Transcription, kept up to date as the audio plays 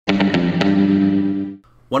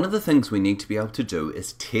One of the things we need to be able to do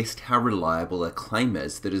is test how reliable a claim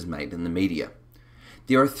is that is made in the media.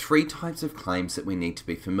 There are three types of claims that we need to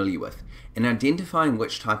be familiar with, and identifying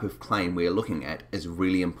which type of claim we are looking at is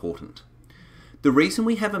really important. The reason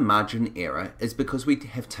we have a margin error is because we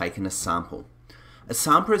have taken a sample. A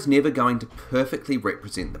sample is never going to perfectly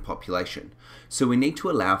represent the population, so we need to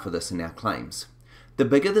allow for this in our claims. The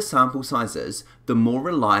bigger the sample size is, the more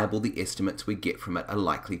reliable the estimates we get from it are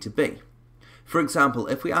likely to be. For example,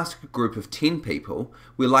 if we ask a group of 10 people,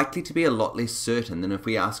 we're likely to be a lot less certain than if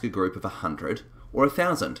we ask a group of 100 or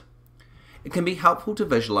 1,000. It can be helpful to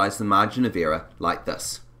visualize the margin of error like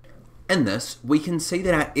this. In this, we can see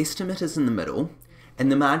that our estimate is in the middle, and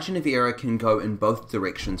the margin of error can go in both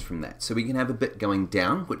directions from that. So we can have a bit going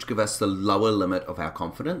down, which gives us the lower limit of our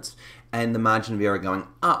confidence, and the margin of error going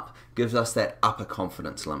up gives us that upper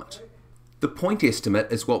confidence limit. The point estimate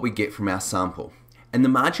is what we get from our sample, and the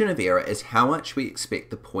margin of error is how much we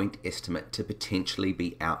expect the point estimate to potentially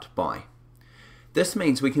be out by. This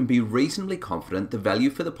means we can be reasonably confident the value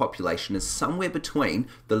for the population is somewhere between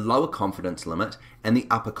the lower confidence limit and the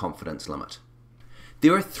upper confidence limit.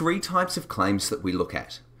 There are three types of claims that we look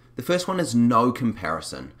at. The first one is no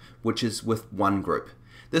comparison, which is with one group.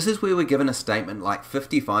 This is where we're given a statement like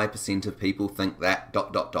 55% of people think that ...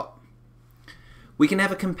 We can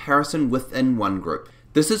have a comparison within one group.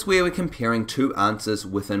 This is where we're comparing two answers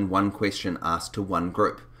within one question asked to one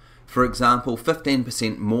group. For example,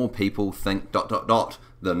 15% more people think ...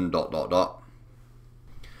 than ...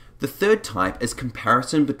 The third type is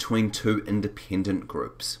comparison between two independent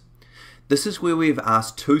groups. This is where we've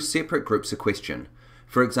asked two separate groups a question.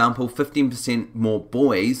 For example, 15% more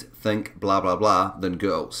boys think ... than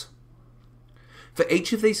girls. For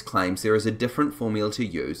each of these claims, there is a different formula to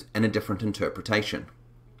use and a different interpretation.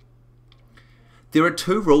 There are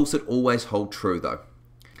two rules that always hold true though.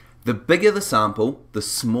 The bigger the sample, the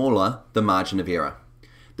smaller the margin of error.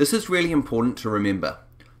 This is really important to remember.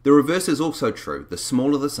 The reverse is also true. The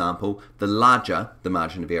smaller the sample, the larger the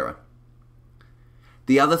margin of error.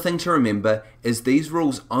 The other thing to remember is these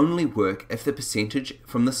rules only work if the percentage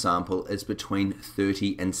from the sample is between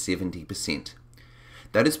 30 and 70%.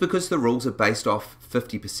 That is because the rules are based off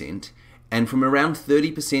 50%, and from around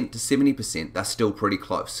 30% to 70% they're still pretty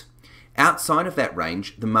close. Outside of that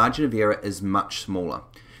range, the margin of error is much smaller.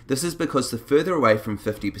 This is because the further away from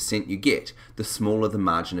 50% you get, the smaller the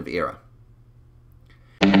margin of error.